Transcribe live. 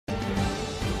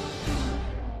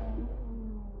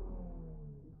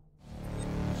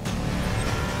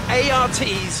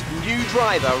ART's new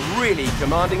driver really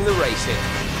commanding the race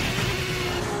here.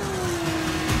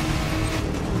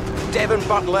 Devon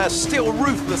Butler still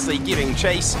ruthlessly giving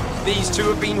chase. These two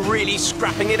have been really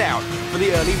scrapping it out for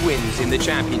the early wins in the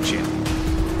championship.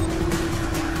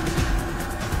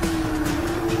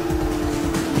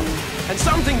 And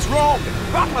something's wrong.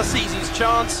 Butler sees his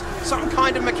chance. Some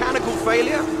kind of mechanical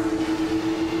failure.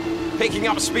 Picking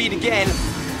up speed again.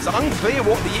 It's unclear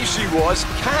what the issue was.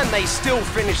 Can they still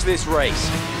finish this race?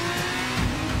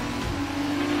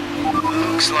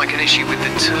 Looks like an issue with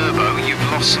the turbo. You've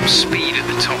lost some speed at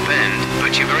the top end,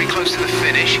 but you're very close to the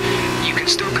finish. You can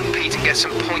still compete and get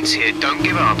some points here. Don't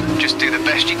give up. Just do the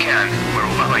best you can. We're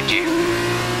all behind you.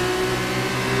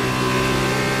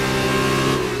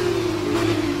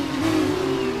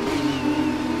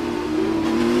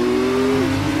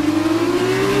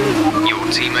 Your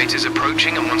teammate is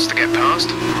approaching and wants to get past.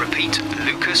 Repeat,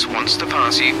 Lucas wants to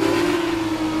pass you.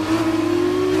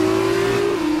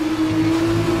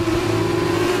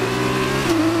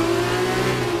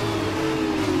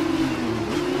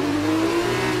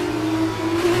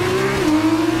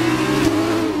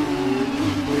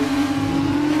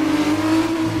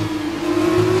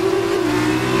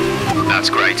 That's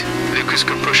great. Lucas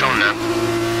can push on now.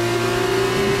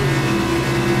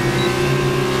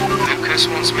 Lucas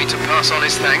wants me to pass on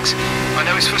his thanks. I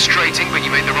know it's frustrating, but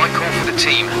you made the right call for the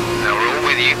team. Now we're all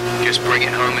with you. Just bring it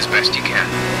home as best you can.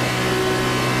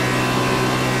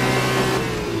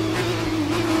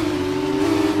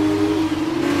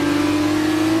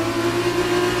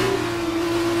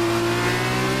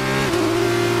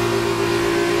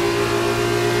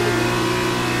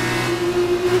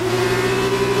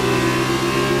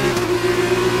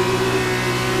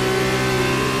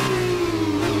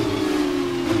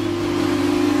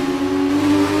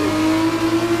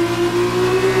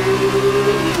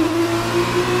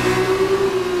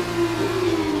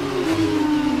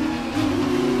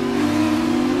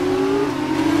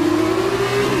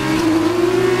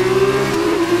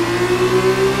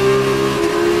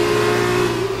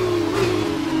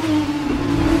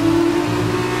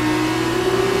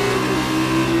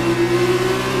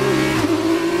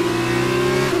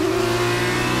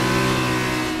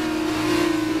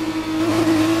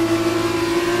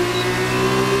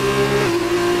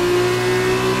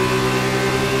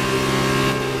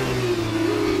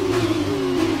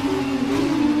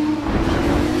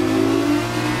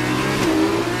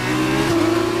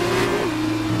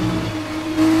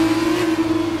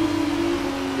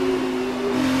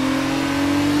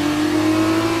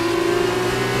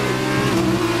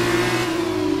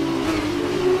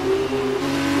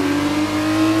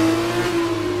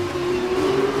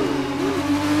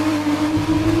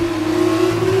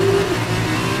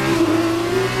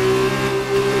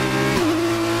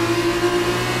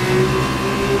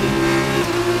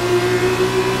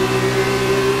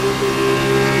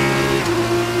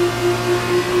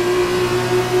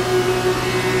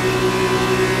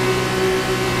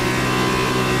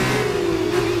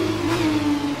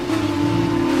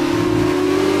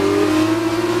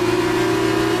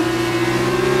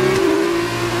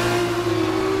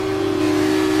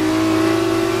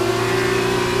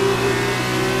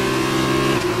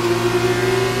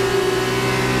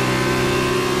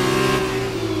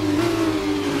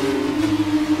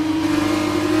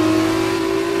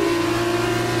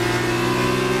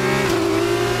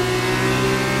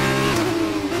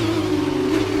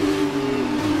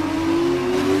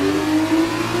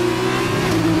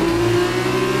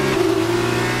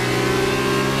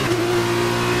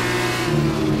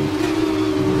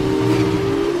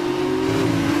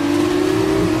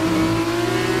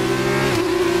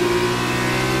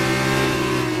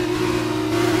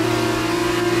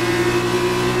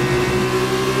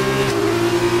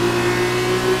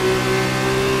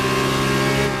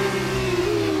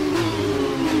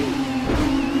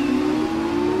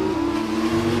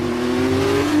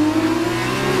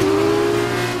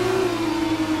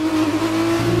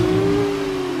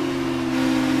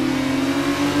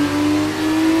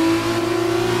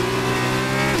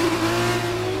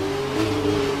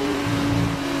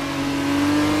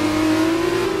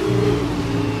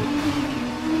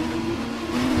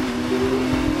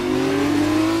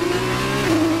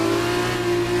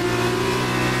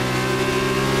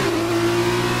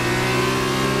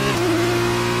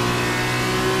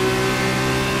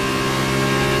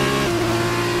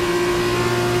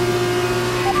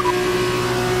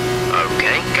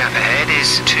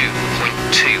 is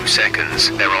 2.2 seconds.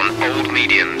 They're on old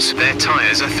mediums. Their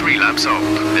tyres are 3 laps old.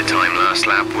 The time last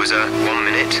lap was a 1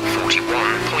 minute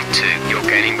 41.2. You're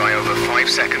gaining by over 5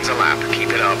 seconds a lap. Keep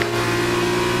it up.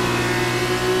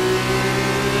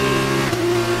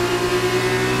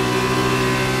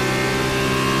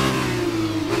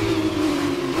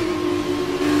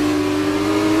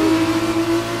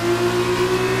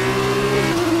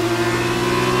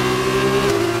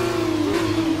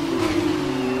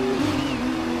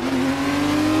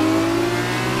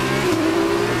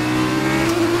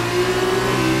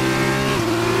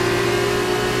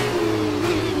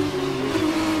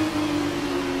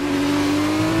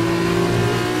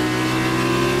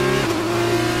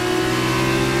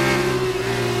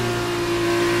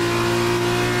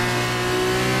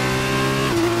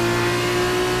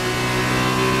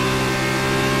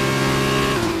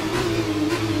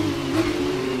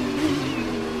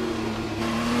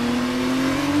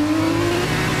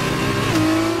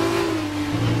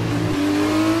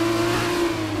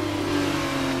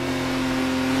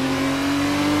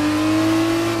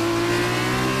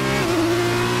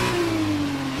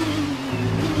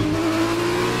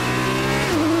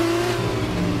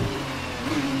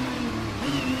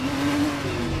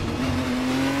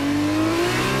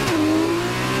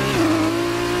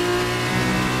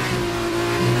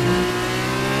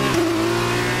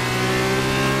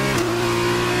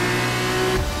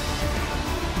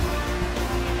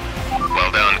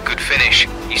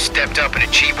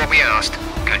 what we asked.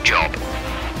 Good job.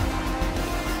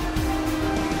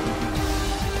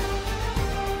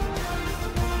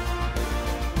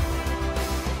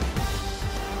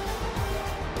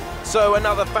 So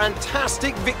another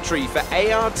fantastic victory for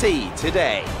ART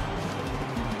today.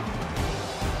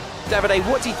 Davide,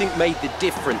 what do you think made the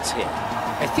difference here?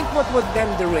 I think what won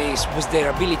them the race was their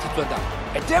ability to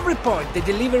adapt. At every point, they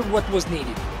delivered what was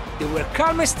needed. They were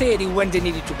calm and steady when they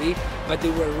needed to be, but they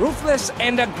were ruthless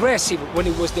and aggressive when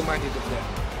it was demanded of them.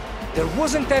 There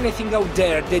wasn't anything out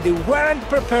there that they weren't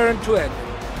prepared to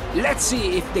handle. Let's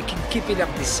see if they can keep it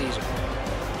up this season.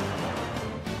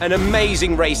 An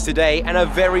amazing race today, and a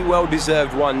very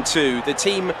well-deserved one too. The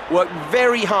team worked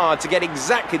very hard to get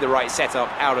exactly the right setup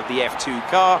out of the F2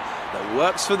 car that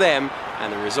works for them,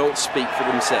 and the results speak for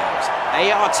themselves.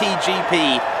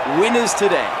 ARTGP winners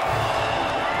today.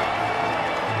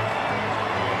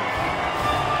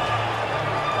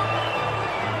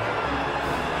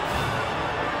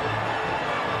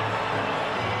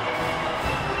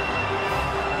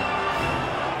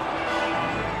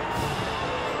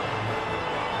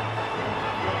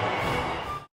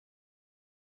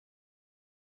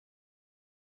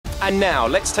 And now,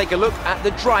 let's take a look at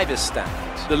the driver's stand.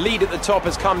 The lead at the top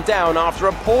has come down after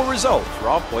a poor result for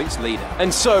our points leader.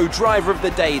 And so, driver of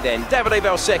the day then, Davide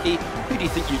Valsecchi, who do you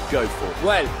think you'd go for?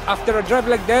 Well, after a drive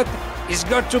like that, it's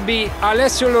got to be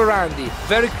Alessio Lorandi.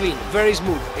 Very clean, very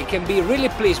smooth. I can be really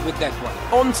pleased with that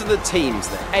one. On to the teams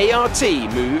then. ART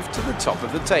moved to the top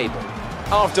of the table.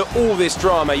 After all this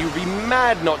drama, you'd be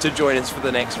mad not to join us for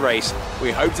the next race.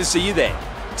 We hope to see you then.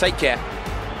 Take care.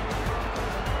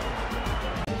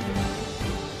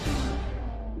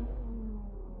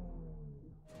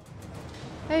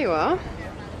 There you are.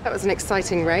 That was an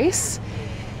exciting race.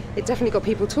 It definitely got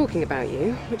people talking about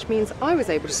you, which means I was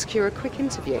able to secure a quick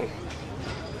interview.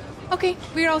 Okay,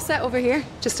 we're all set over here.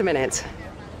 Just a minute.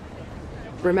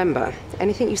 Remember,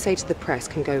 anything you say to the press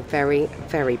can go very,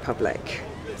 very public.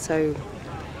 So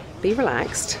be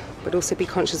relaxed, but also be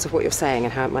conscious of what you're saying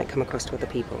and how it might come across to other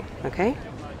people, okay?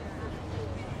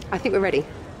 I think we're ready.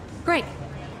 Great.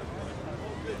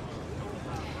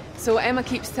 So Emma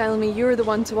keeps telling me you're the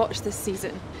one to watch this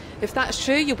season. If that's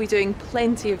true, you'll be doing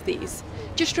plenty of these.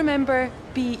 Just remember,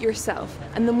 be yourself.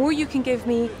 And the more you can give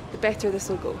me, the better this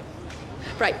will go.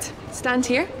 Right, stand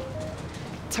here.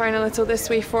 Turn a little this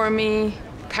way for me.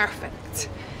 Perfect.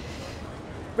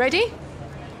 Ready?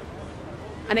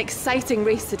 An exciting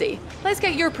race today. Let's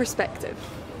get your perspective.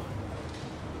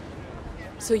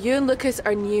 So you and Lucas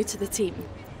are new to the team.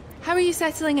 How are you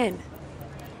settling in?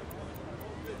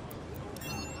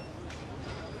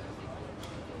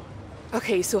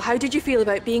 Okay, so how did you feel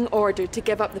about being ordered to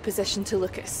give up the position to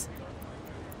Lucas?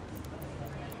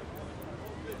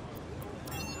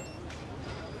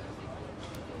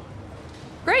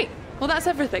 Great. Well, that's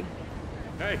everything.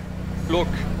 Hey, look,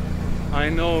 I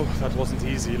know that wasn't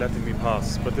easy letting me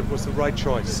pass, but it was the right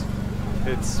choice.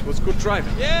 It was good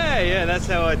driving. Yeah, that's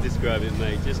how I describe it,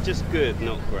 mate. Just good,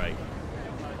 not great.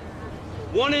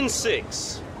 1 in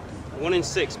 6. 1 in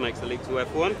 6 makes the leap to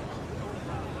F1.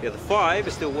 The other 5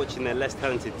 are still watching their less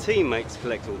talented teammates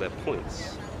collect all their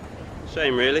points.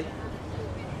 Shame, really.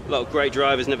 A lot of great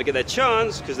drivers never get their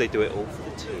chance because they do it all for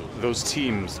the team. Those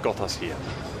teams got us here.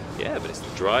 Yeah, but it's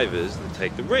the drivers that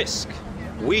take the risk.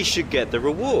 We should get the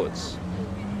rewards.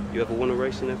 You ever won a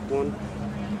race in F1?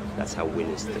 That's how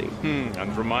winners think.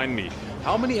 And remind me,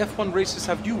 how many F1 races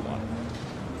have you won?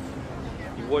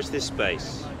 You watch this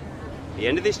space. At the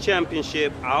end of this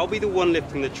championship, I'll be the one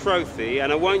lifting the trophy,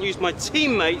 and I won't use my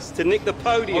teammates to nick the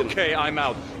podium. Okay, I'm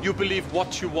out. You believe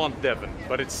what you want, Devon,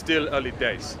 but it's still early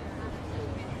days.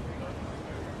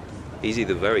 He's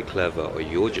either very clever or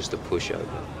you're just a pushover.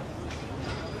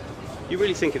 You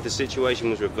really think if the situation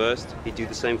was reversed, he'd do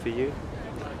the same for you?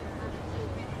 No.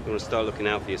 You want to start looking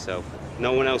out for yourself.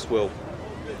 No one else will.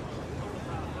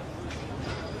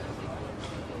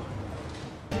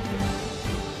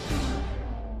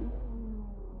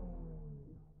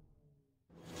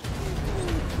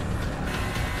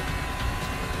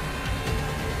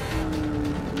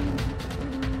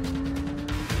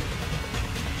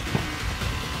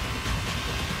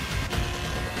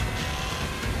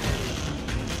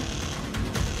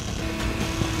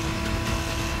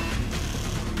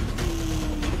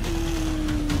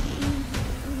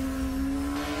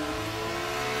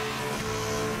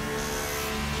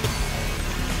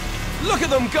 Look at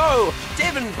them go!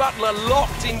 Devon Butler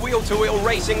locked in wheel-to-wheel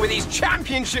racing with his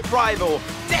championship rival,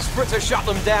 desperate to shut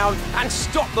them down and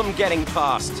stop them getting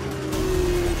past.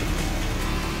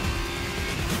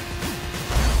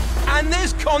 And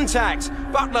there's contact!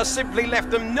 Butler simply left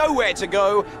them nowhere to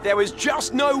go. There was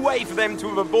just no way for them to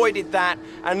have avoided that.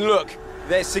 And look,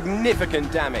 there's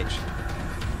significant damage.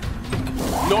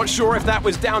 Not sure if that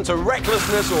was down to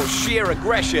recklessness or sheer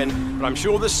aggression, but I'm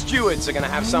sure the stewards are going to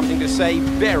have something to say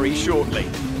very shortly.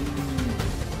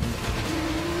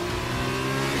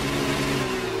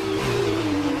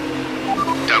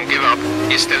 Don't give up.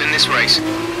 You're still in this race.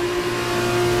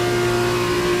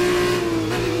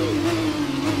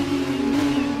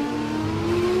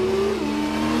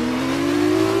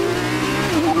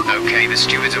 Okay, the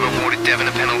stewards have awarded Devon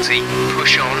a penalty.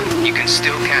 Push on. You can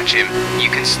still catch him. You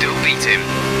can still beat him.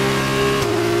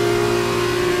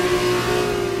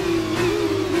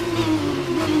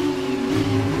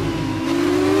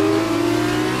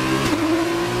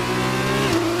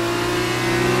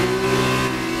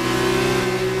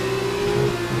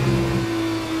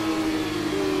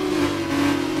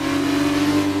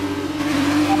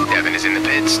 Devon is in the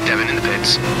pits. Devon in the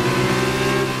pits.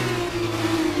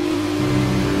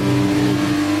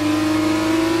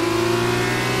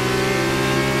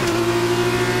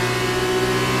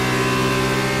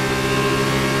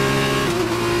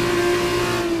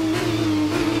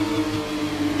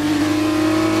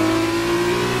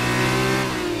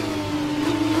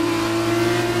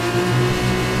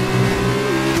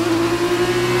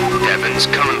 Devon's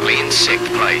currently in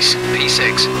 6th place,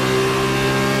 P6.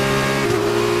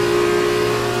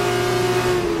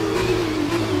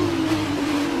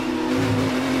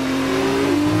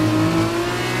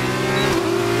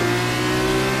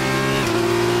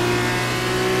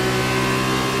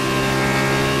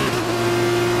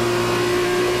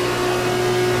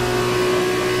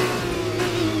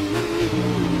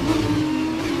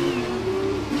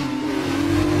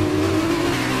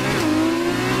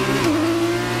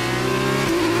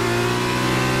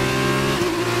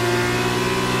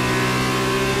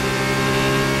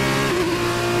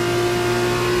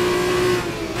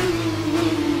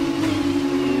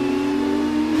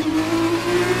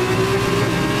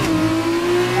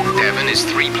 Is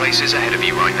 3 places ahead of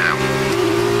you right now.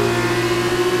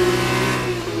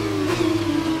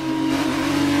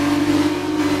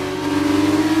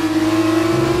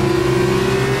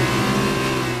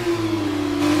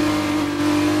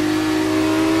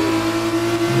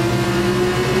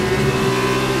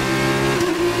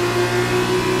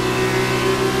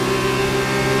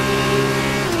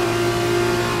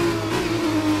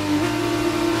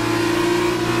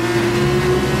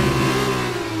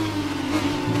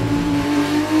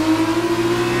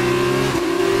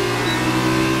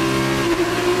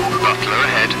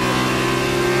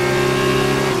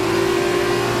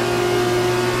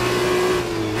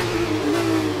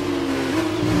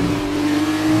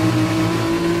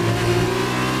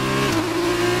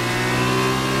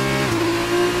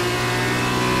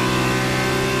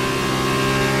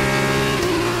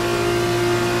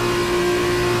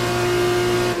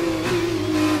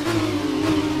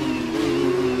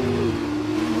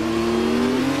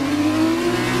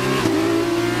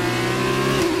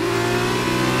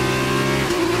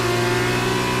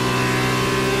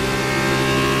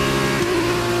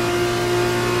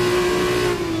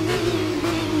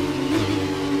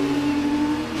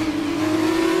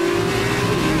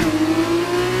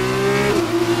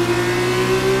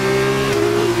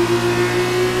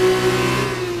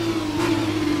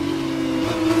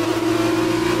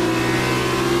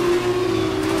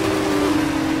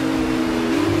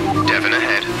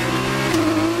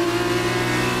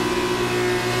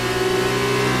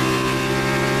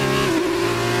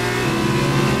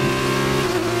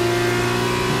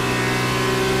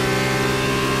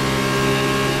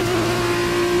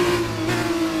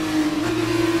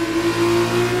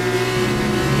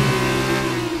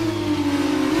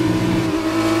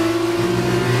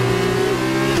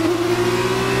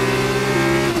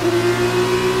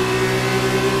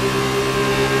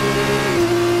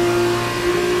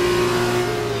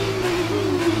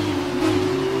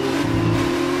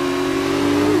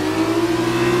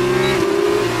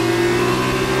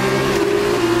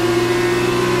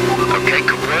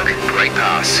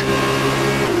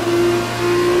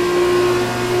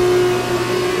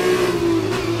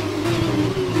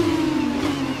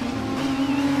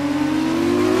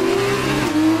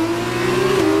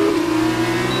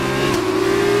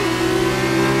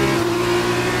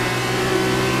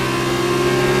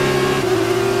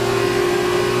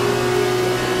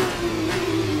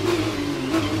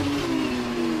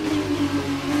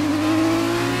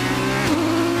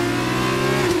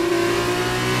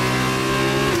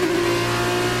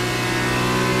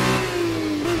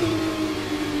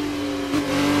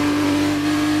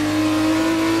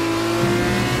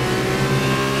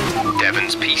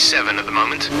 P7 at the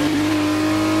moment.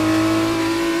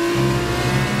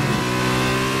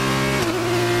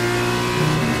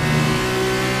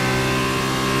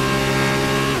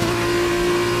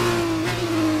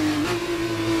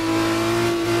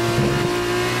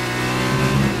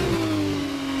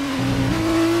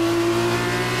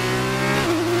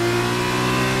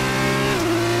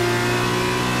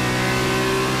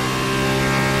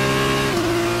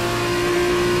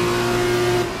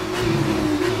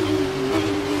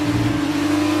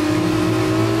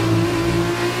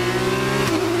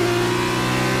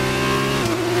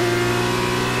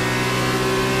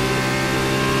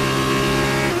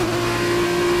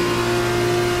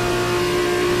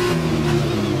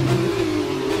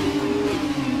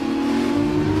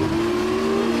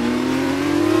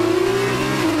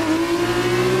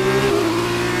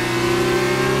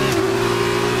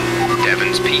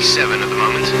 P7 at the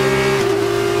moment.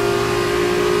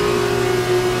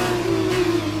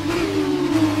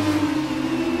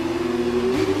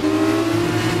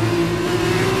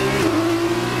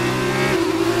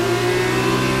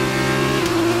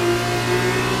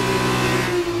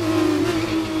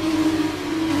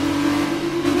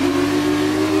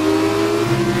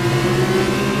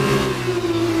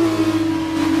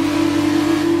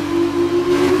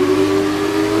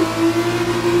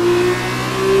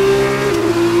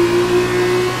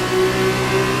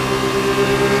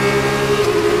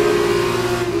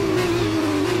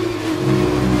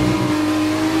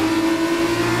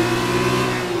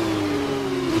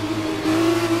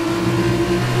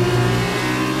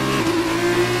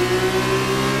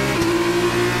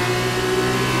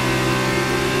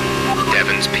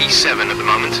 P7 at the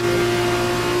moment.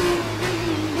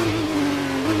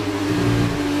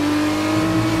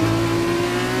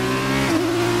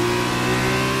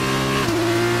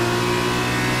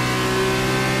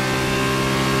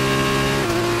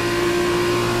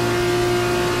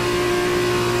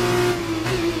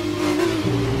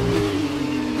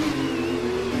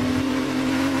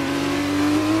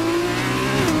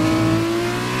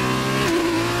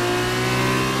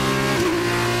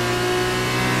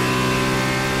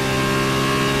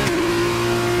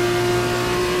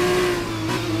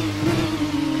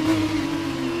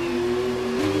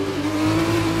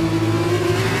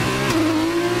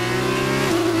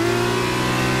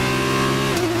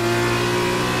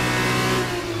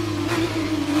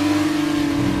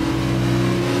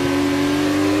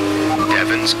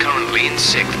 Currently in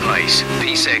 6th place,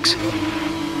 P6.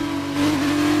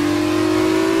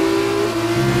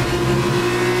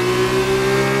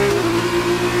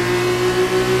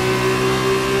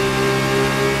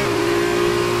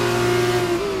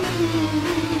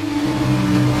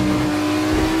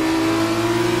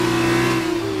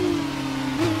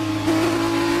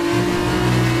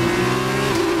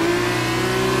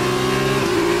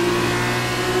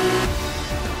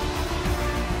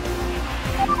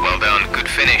 Well done, good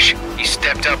finish. You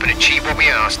stepped up and achieved what we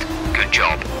asked. Good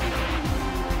job.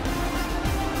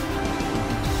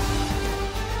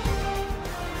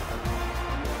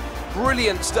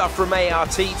 Brilliant stuff from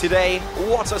ART today.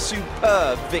 What a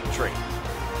superb victory.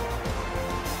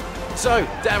 So,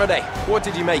 Davide, what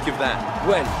did you make of that?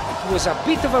 Well, it was a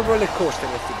bit of a roller coaster,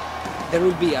 I think. There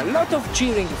will be a lot of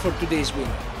cheering for today's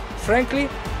winner. Frankly,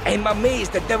 I'm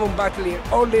amazed that Devon Butler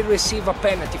only received a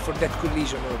penalty for that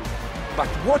collision earlier. But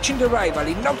watching the rival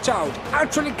he knocked out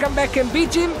actually come back and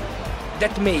beat him,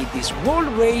 that made this whole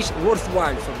race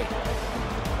worthwhile for me.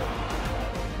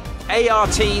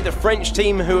 ART, the French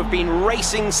team who have been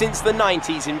racing since the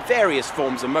 90s in various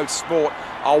forms of motorsport,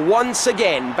 are once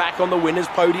again back on the winner's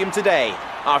podium today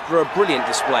after a brilliant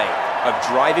display of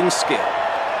driving skill.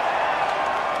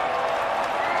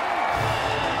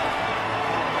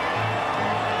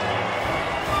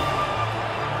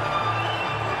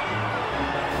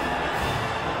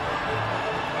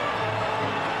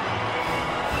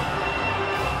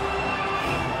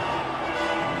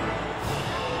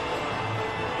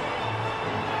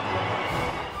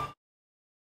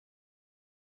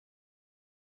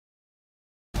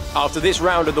 After this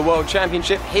round of the World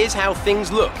Championship, here's how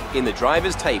things look in the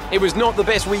driver's table. It was not the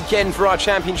best weekend for our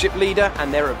championship leader,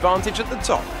 and their advantage at the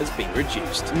top has been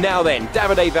reduced. Now then,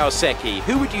 Davide Valsecchi,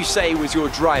 who would you say was your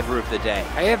driver of the day?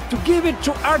 I have to give it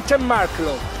to Artem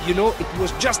Markelov. You know, it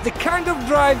was just the kind of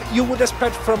drive you would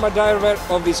expect from a driver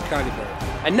of his caliber.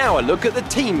 And now a look at the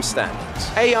team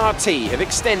standings. ART have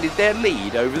extended their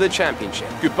lead over the championship.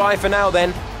 Goodbye for now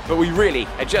then. But we really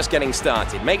are just getting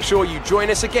started. Make sure you join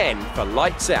us again for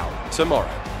Lights Out tomorrow.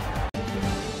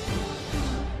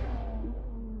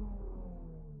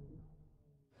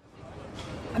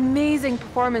 Amazing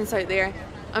performance out there.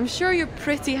 I'm sure you're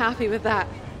pretty happy with that.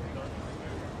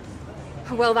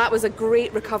 Well, that was a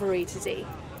great recovery today.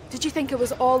 Did you think it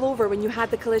was all over when you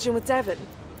had the collision with Devon?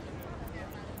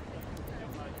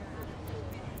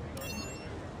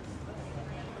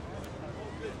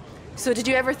 So did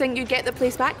you ever think you'd get the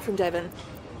place back from Devon?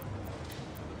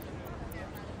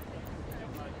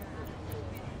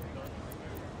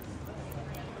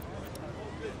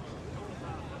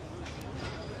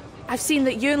 I've seen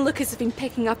that you and Lucas have been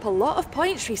picking up a lot of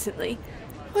points recently.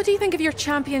 What do you think of your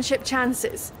championship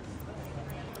chances?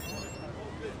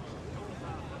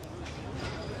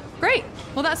 Great.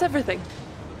 Well, that's everything.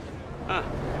 Ah,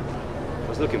 I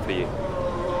was looking for you.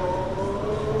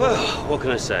 Well, what can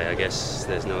I say? I guess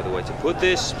there's no other way to put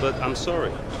this, but I'm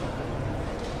sorry.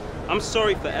 I'm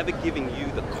sorry for ever giving you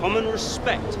the common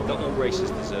respect that all racers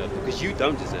deserve, because you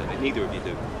don't deserve it, neither of you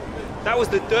do. That was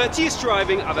the dirtiest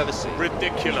driving I've ever seen.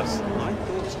 Ridiculous. My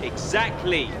thoughts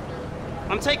exactly.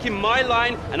 I'm taking my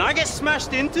line and I get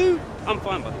smashed into? I'm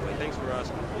fine, by the way, thanks for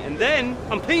asking. And then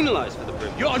I'm penalized for the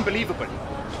privilege. You're unbelievable.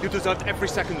 You deserved every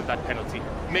second of that penalty,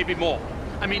 maybe more.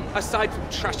 I mean, aside from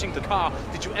trashing the car,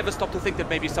 did you ever stop to think that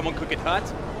maybe someone could get hurt?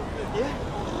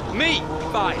 Yeah. Me?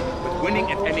 Fine, but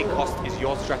winning at any cost is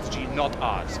your strategy, not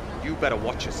ours. You better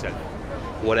watch yourself.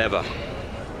 Whatever.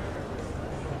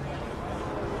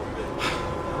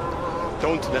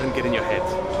 Don't let him get in your head.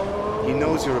 He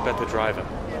knows you're a better driver.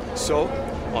 So,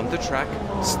 on the track,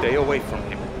 stay away from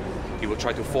him. He will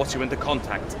try to force you into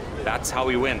contact. That's how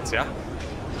he wins, yeah?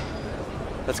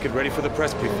 Let's get ready for the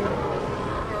press briefing.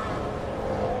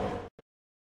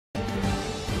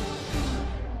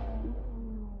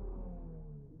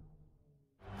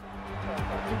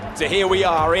 So here we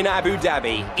are in Abu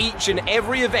Dhabi. Each and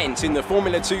every event in the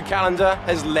Formula 2 calendar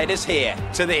has led us here,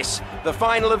 to this, the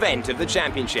final event of the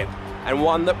championship, and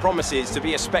one that promises to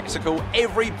be a spectacle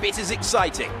every bit as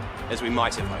exciting as we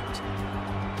might have hoped.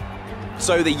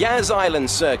 So the Yas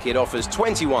Island circuit offers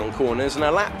 21 corners and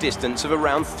a lap distance of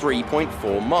around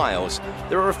 3.4 miles.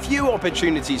 There are a few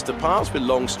opportunities to pass with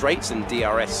long straights and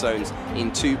DRS zones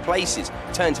in 2 places,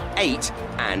 turns 8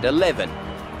 and 11.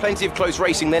 Plenty of close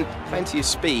racing then, plenty of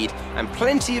speed, and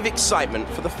plenty of excitement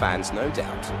for the fans, no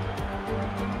doubt.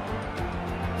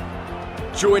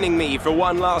 Joining me for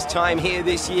one last time here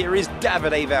this year is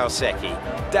Davide Valsecchi.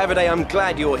 Davide, I'm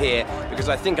glad you're here, because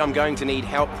I think I'm going to need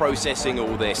help processing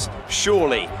all this.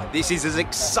 Surely, this is as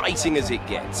exciting as it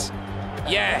gets.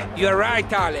 Yeah, you're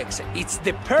right, Alex. It's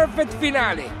the perfect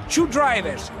finale. 2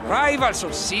 drivers, rivals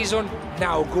of season,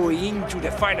 now going into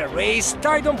the final race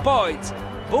tied on points.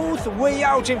 Both way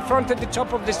out in front at the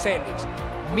top of the standings,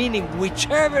 meaning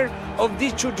whichever of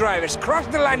these 2 drivers cross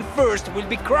the line first will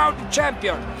be crowned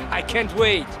champion. I can't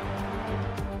wait.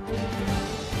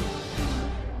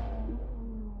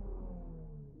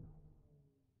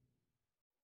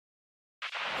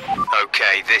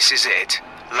 Okay, this is it.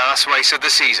 Last race of the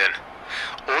season.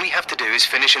 All you have to do is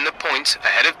finish in the points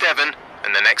ahead of Devon,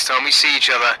 and the next time we see each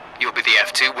other, you'll be the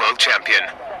F2 World Champion.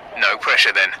 No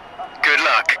pressure then. Good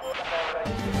luck.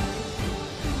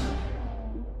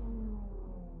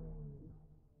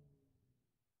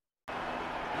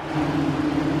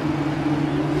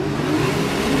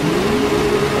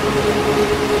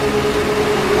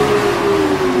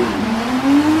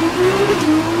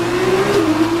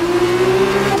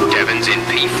 Devon's in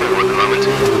P4 at the moment.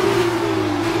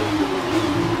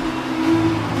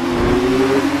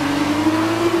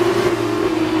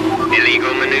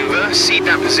 Illegal maneuver, cede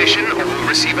that position or we'll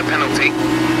receive a penalty.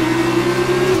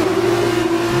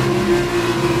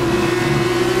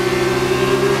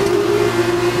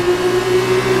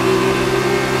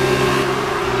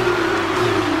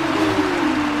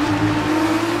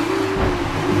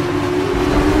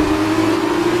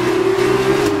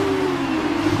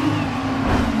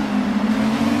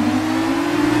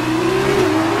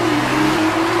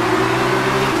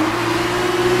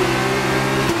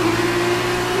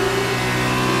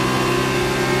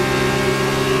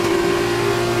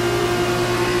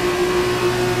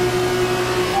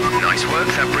 Nice work,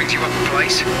 that brings you up a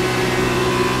place.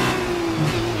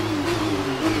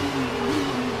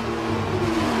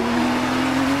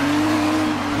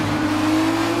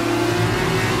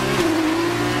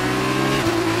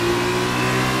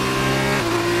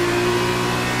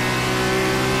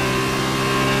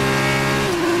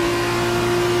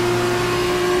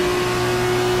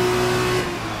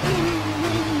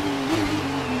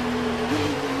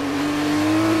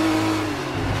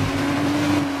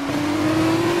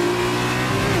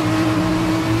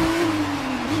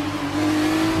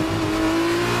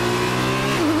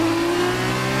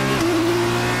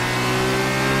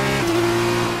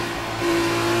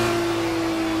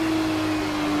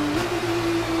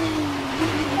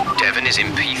 Devon is in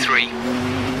P3.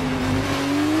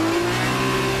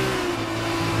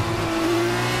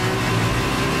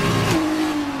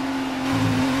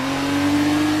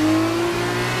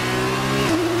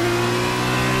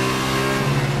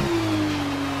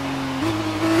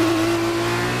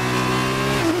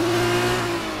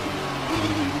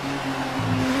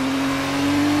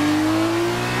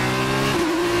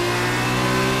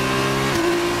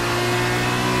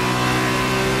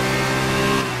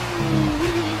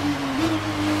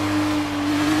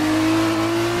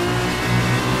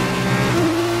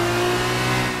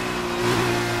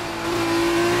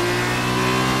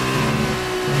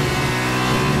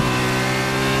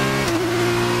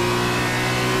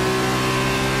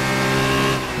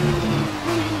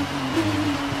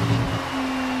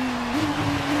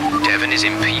 is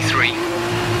in P3.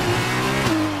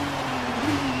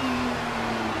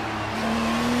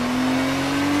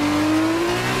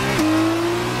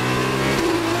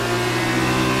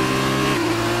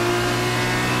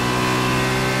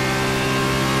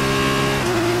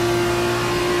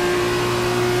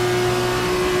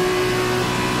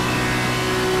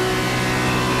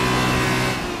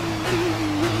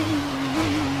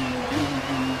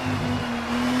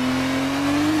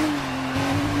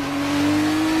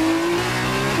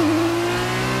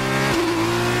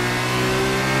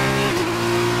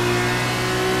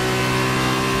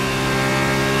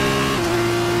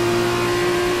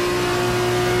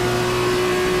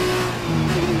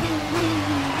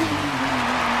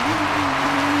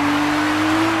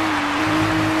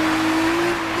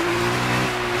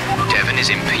 Is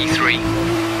in P3.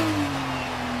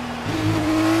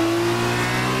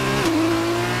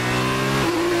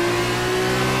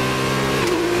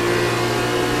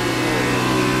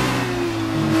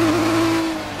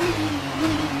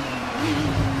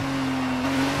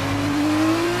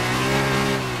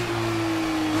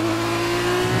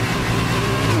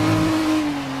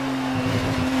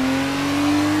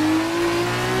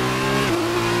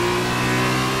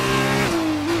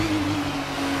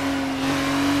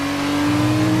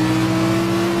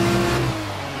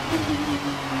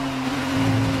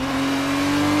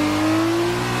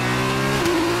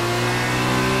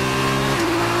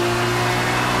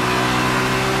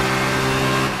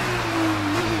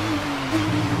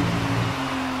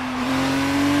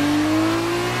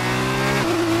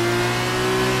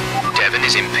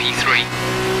 Is in P3.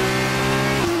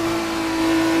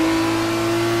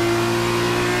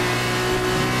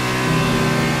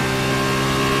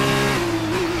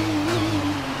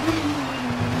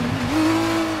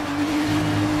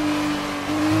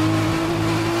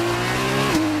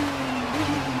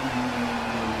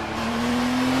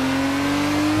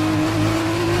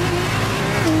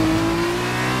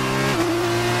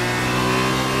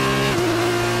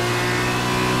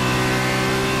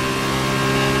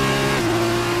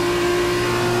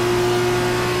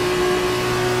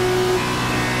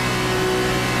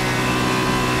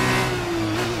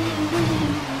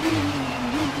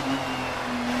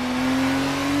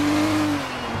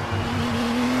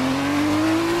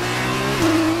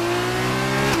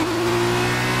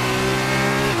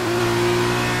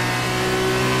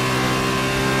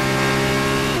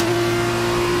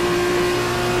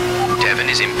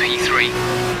 Is in P3.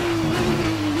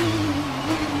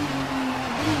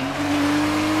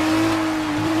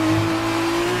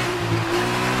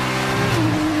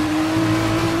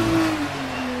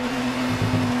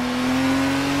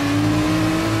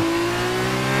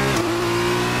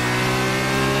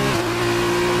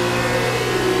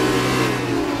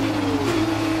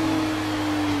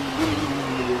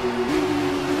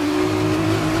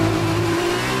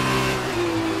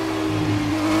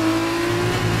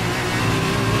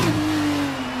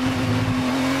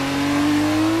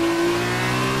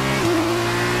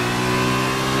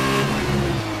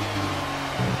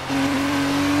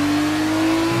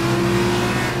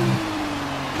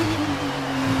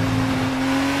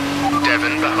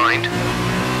 Behind.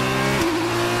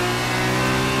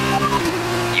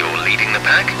 You're leading the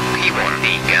pack. P1,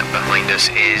 the gap behind us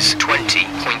is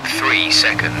 20.3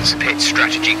 seconds. Pit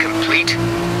strategy complete.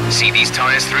 See these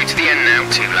tyres through to the end now.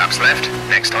 2 laps left.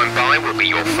 Next time by will be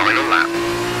your final lap.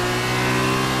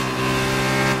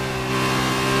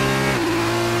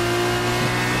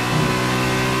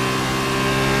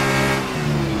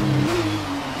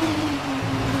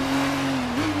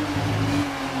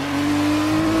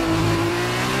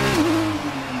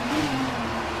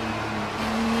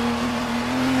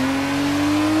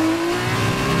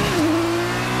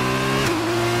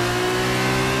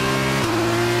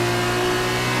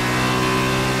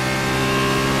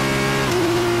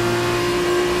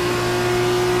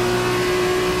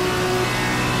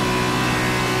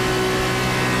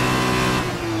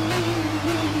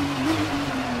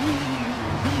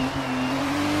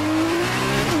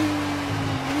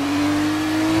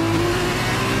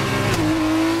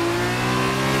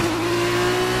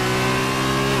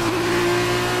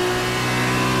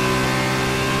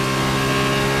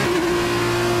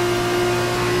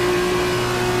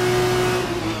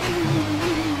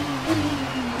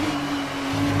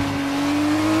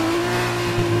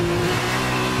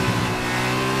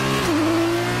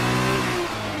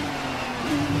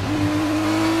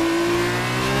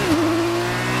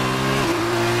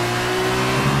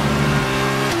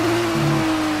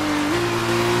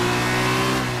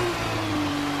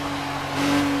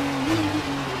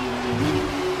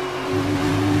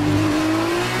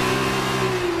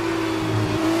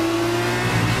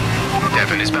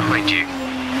 behind you.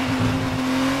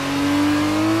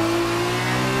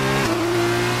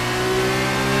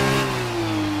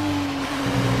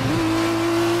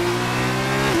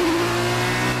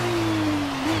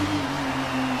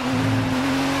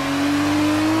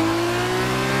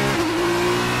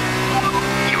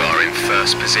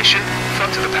 First position,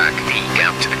 front of the pack. The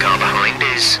gap to the car behind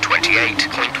is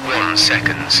 28.1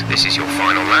 seconds. This is your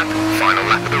final lap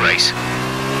of the race.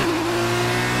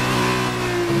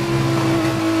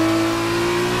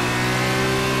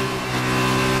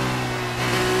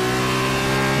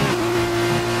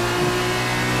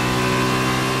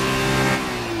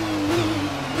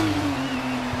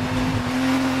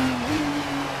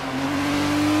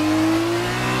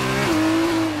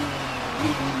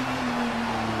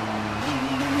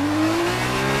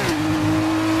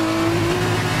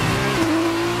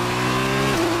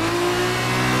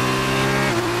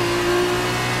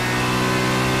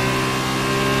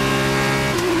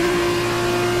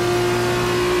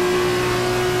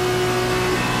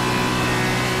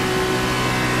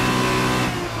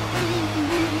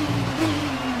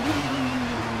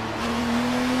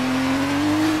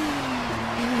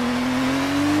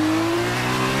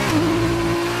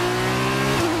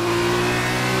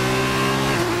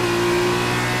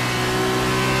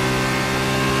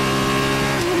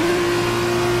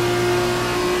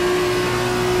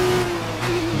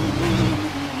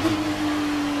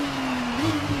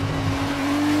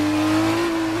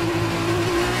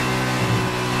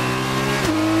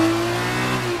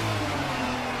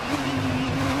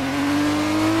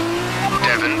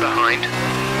 Behind.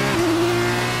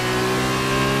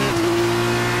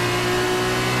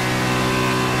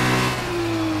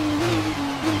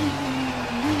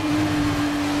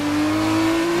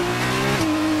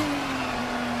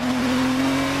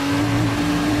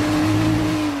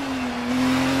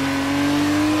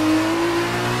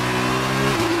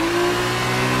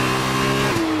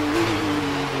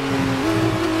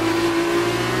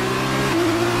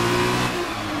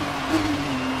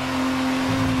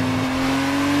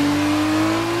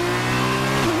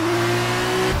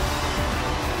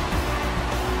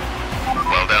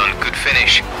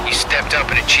 Finish. You stepped up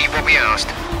and achieved what we asked.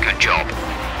 Good job.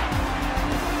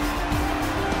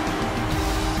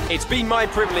 It's been my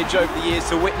privilege over the years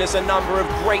to witness a number of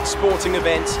great sporting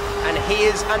events, and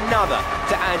here's another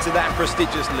to add to that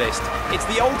prestigious list. It's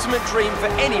the ultimate dream for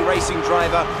any racing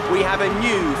driver. We have a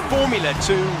new Formula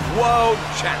 2 World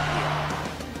Champion.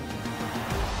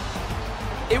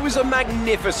 It was a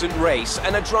magnificent race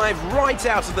and a drive right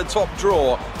out of the top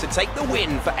draw to take the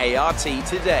win for ART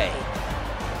today.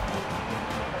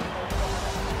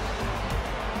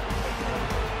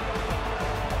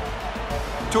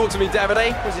 Talk to me,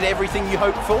 Davide. Was it everything you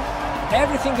hoped for?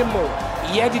 Everything and more.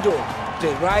 He had it all.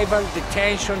 The rival, the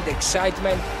tension, the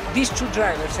excitement. These two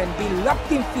drivers have been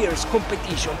locked in fierce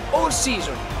competition all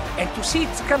season. And to see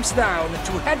it comes down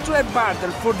to head-to-head battle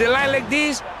for the line like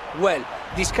this, well,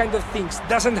 these kind of things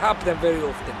doesn't happen very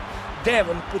often.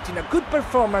 Devon put in a good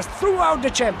performance throughout the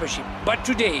championship, but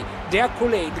today the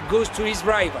accolade goes to his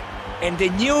rival and the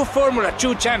new Formula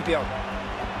 2 champion.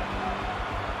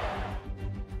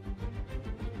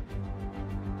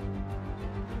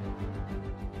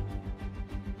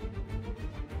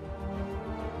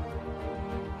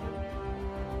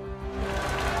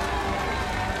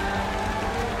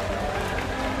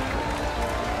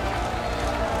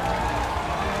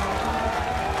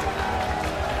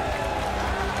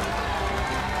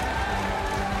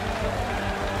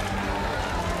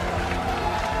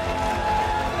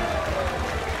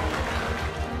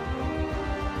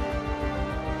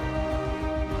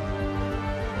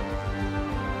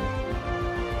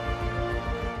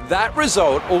 That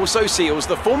result also seals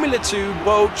the Formula 2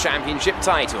 World Championship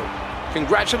title.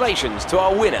 Congratulations to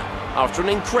our winner after an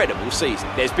incredible season.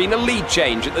 There's been a lead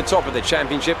change at the top of the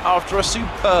championship after a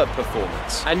superb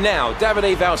performance. And now,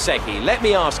 Davide Valsecchi, let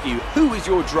me ask you, who is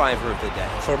your driver of the day?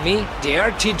 For me, the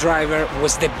RT driver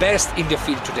was the best in the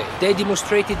field today. They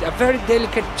demonstrated a very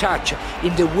delicate touch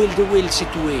in the wheel-to-wheel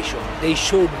situation. They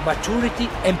showed maturity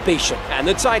and patience. And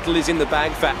the title is in the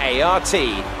bag for ART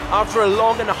after a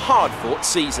long and hard-fought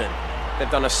season. They've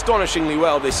done astonishingly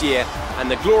well this year, and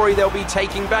the glory they'll be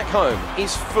taking back home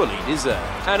is fully deserved.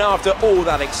 And after all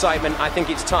that excitement, I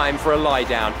think it's time for a lie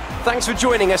down. Thanks for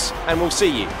joining us, and we'll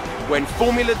see you when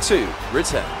Formula 2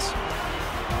 returns.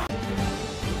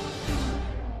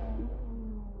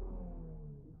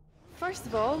 First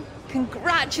of all,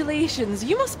 congratulations!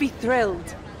 You must be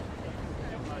thrilled.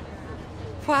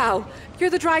 Wow, you're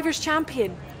the Drivers'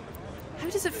 Champion. How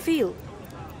does it feel?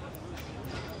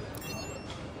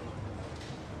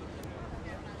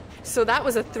 So that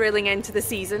was a thrilling end to the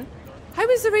season. How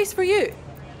was the race for you?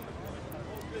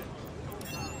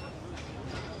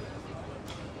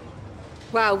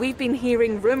 Wow, we've been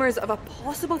hearing rumours of a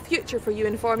possible future for you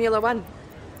in Formula One.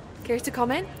 Care to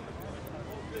comment?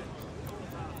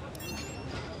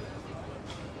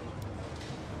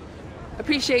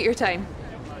 Appreciate your time.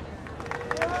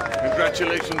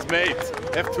 Congratulations, mate.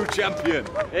 F2 champion.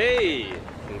 Hey,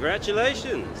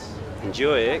 congratulations.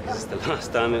 Enjoy it, 'cause it's the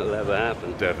last time it'll ever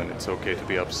happen. Devon, it's okay to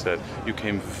be upset. You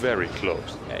came very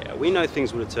close. Yeah, we know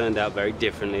things would have turned out very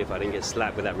differently if I didn't get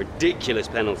slapped with that ridiculous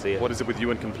penalty. What is it with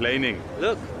you and complaining?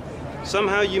 Look,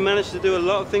 somehow you managed to do a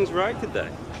lot of things right today.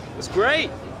 It's great.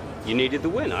 You needed the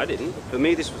win, I didn't. For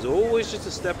me, this was always just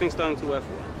a stepping stone to F1.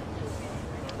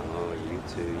 Oh,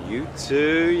 you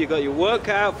two. You got your work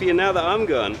cut out for you now that I'm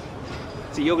gone.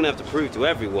 See, you're gonna have to prove to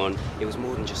everyone it was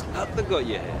more than just luck that got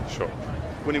you here. Sure.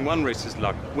 Winning one race is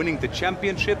luck. Winning the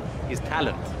championship is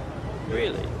talent.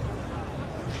 Really?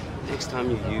 Next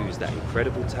time you use that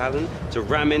incredible talent to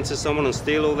ram into someone and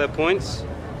steal all their points,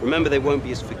 remember they won't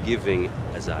be as forgiving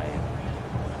as I am.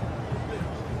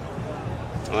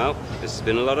 Well, this has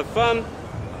been a lot of fun.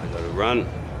 I gotta run.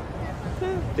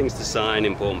 Things to sign,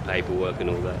 important paperwork and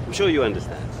all that. I'm sure you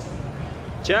understand.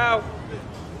 Ciao!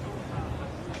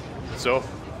 So,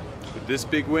 with this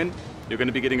big win, you're going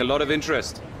to be getting a lot of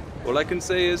interest. All I can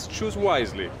say is choose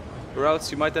wisely, or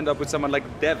else you might end up with someone like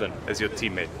Devon as your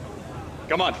teammate.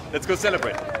 Come on, let's go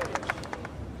celebrate.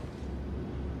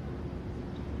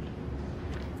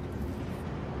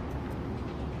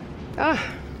 Ah,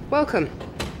 welcome.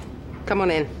 Come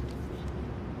on in.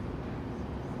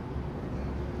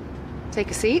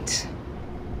 Take a seat.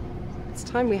 It's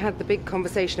time we had the big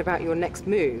conversation about your next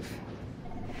move.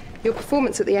 Your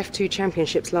performance at the F2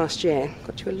 Championships last year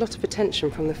got you a lot of attention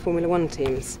from the Formula One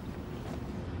teams.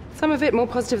 Some of it more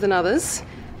positive than others.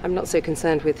 I'm not so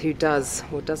concerned with who does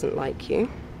or doesn't like you.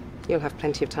 You'll have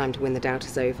plenty of time to win the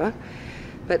doubters over.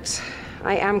 But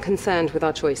I am concerned with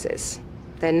our choices.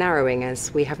 They're narrowing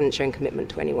as we haven't shown commitment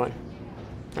to anyone.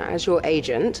 Now, as your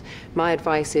agent, my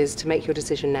advice is to make your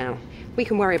decision now. We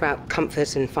can worry about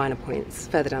comfort and finer points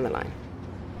further down the line.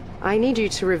 I need you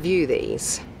to review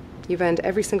these. You've earned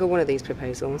every single one of these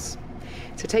proposals.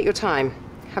 So take your time,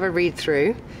 have a read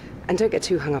through, and don't get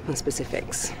too hung up on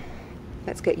specifics.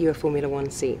 Let's get you a Formula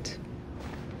One seat.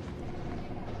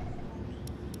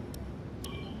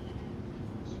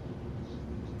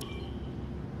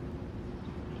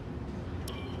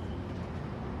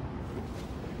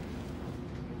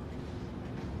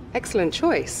 Excellent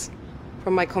choice.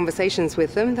 From my conversations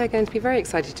with them, they're going to be very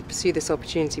excited to pursue this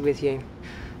opportunity with you.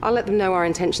 I'll let them know our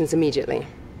intentions immediately.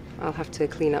 I'll have to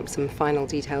clean up some final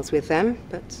details with them,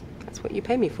 but that's what you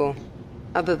pay me for.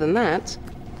 Other than that,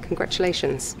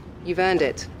 congratulations. You've earned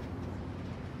it.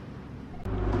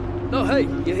 Oh, hey,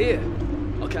 you're here.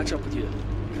 I'll catch up with you.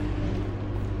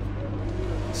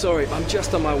 Sorry, I'm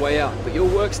just on my way out, but your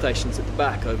workstation's at the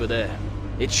back over there.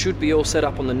 It should be all set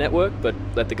up on the network, but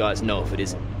let the guys know if it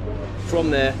isn't.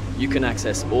 From there, you can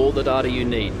access all the data you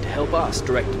need to help us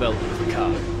direct development of the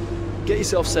car. Get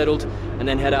yourself settled, and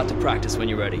then head out to practice when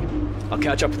you're ready. I'll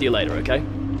catch up with you later, okay?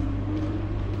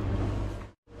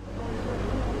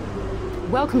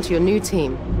 Welcome to your new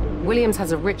team. Williams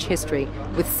has a rich history,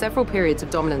 with several periods of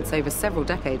dominance over several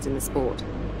decades in the sport.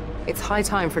 It's high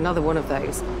time for another one of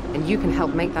those, and you can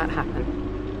help make that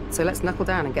happen. So let's knuckle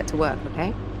down and get to work,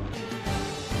 okay?